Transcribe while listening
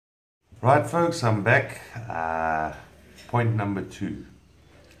Right, folks, I'm back. Point number two.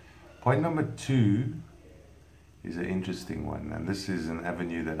 Point number two is an interesting one, and this is an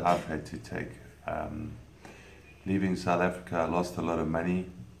avenue that I've had to take. Leaving South Africa, I lost a lot of money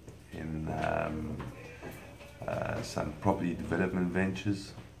in some property development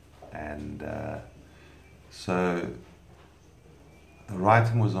ventures, and so the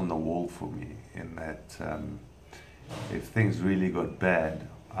writing was on the wall for me in that if things really got bad,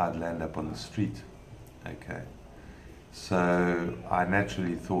 I'd land up on the street. Okay, so I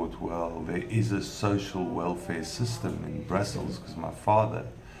naturally thought, well, there is a social welfare system in Brussels, because my father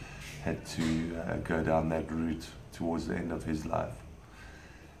had to go down that route towards the end of his life.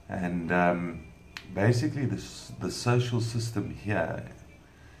 And basically the social system here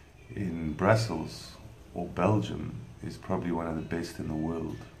in Brussels or Belgium is probably one of the best in the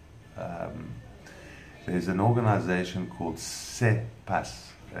world. There's an organization called CPAS,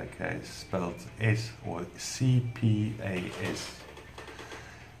 okay, spelled S or CPAS.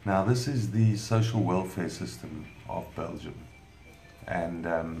 Now this is the social welfare system of Belgium,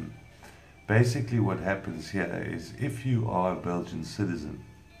 and basically what happens here is if you are a Belgian citizen,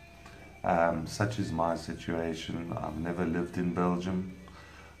 such as my situation, I've never lived in Belgium.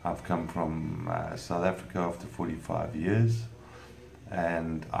 I've come from South Africa after 45 years,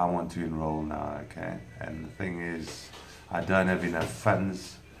 and I want to enroll now, okay? And the thing is, I don't have enough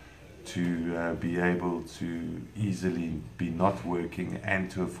funds to be able to easily be not working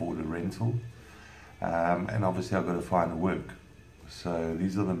and to afford a rental. And obviously I've got to find work. So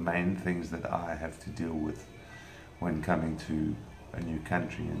these are the main things that I have to deal with when coming to a new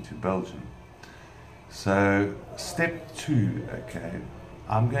country, into Belgium. So step two, okay,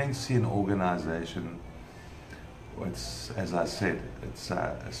 I'm going to see an organization. It's, as I said, it's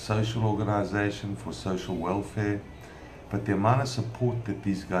a social organization for social welfare, but the amount of support that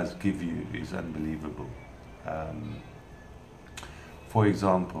these guys give you is unbelievable. For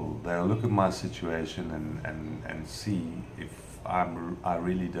example, they'll look at my situation and see if I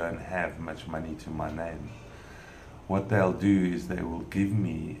really don't have much money to my name. What they'll do is they will give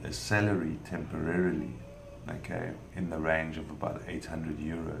me a salary temporarily, okay, in the range of about 800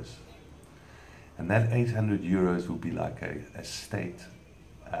 euros. And that 800 euros will be like a state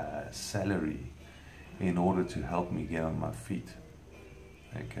salary in order to help me get on my feet,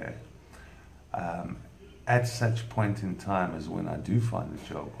 okay. At such point in time as when I do find a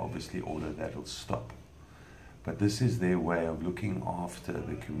job, obviously all of that will stop. But this is their way of looking after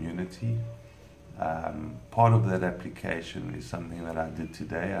the community. Part of that application is something that I did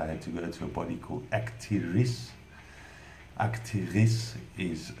today. I had to go to a body called Actiris. Actiris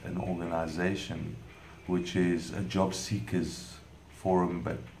is an organization which is a job seekers forum,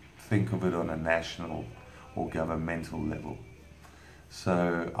 but think of it on a national or governmental level.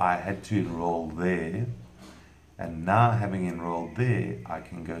 So I had to enroll there, and now having enrolled there, I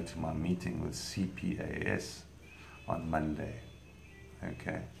can go to my meeting with CPAS on Monday.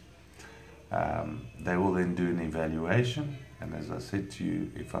 Okay. They will then do an evaluation, and as I said to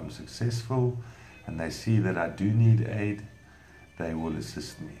you, if I'm successful and they see that I do need aid, they will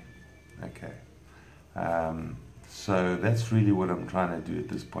assist me. Okay. So that's really what I'm trying to do at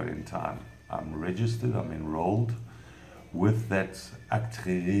this point in time. I'm registered, I'm enrolled with that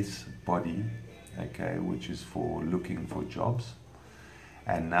Actiris body, okay, which is for looking for jobs.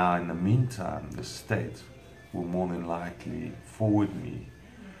 And now in the meantime, the state will more than likely forward me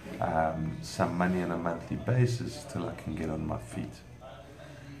some money on a monthly basis till I can get on my feet.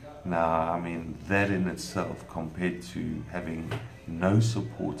 Now, I mean, that in itself, compared to having no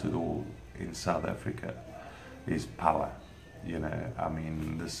support at all in South Africa, is power. You know, I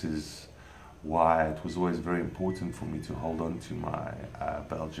mean, this is why it was always very important for me to hold on to my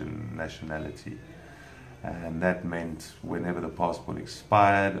Belgian nationality. And that meant whenever the passport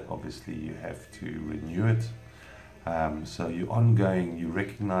expired, obviously you have to renew it. So you're ongoing, you're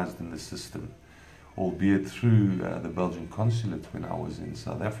recognized in the system, albeit through the Belgian consulate when I was in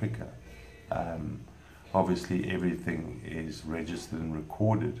South Africa. Obviously everything is registered and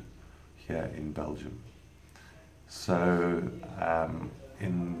recorded here in Belgium. So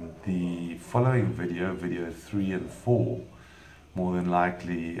in the following video, video 3 and 4, more than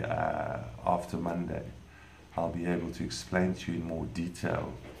likely after Monday, I'll be able to explain to you in more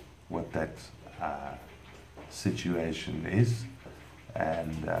detail what that situation is,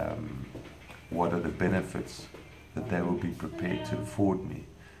 and what are the benefits that they will be prepared to afford me.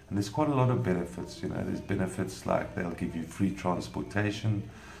 And there's quite a lot of benefits, you know. There's benefits like they'll give you free transportation,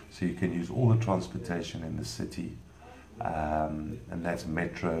 so you can use all the transportation in the city, and that's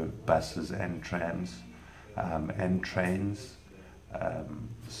metro, buses and trams, and trains.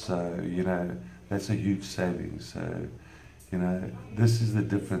 So, you know, that's a huge saving. So, you know, this is the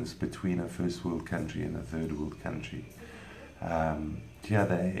difference between a first world country and a third world country. Here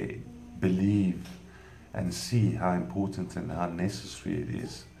they believe and see how important and how necessary it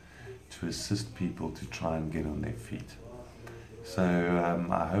is to assist people to try and get on their feet. So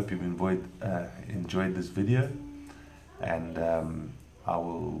I hope you've enjoyed this video, and I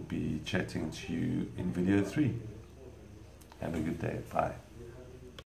will be chatting to you in video 3. Have a good day. Bye.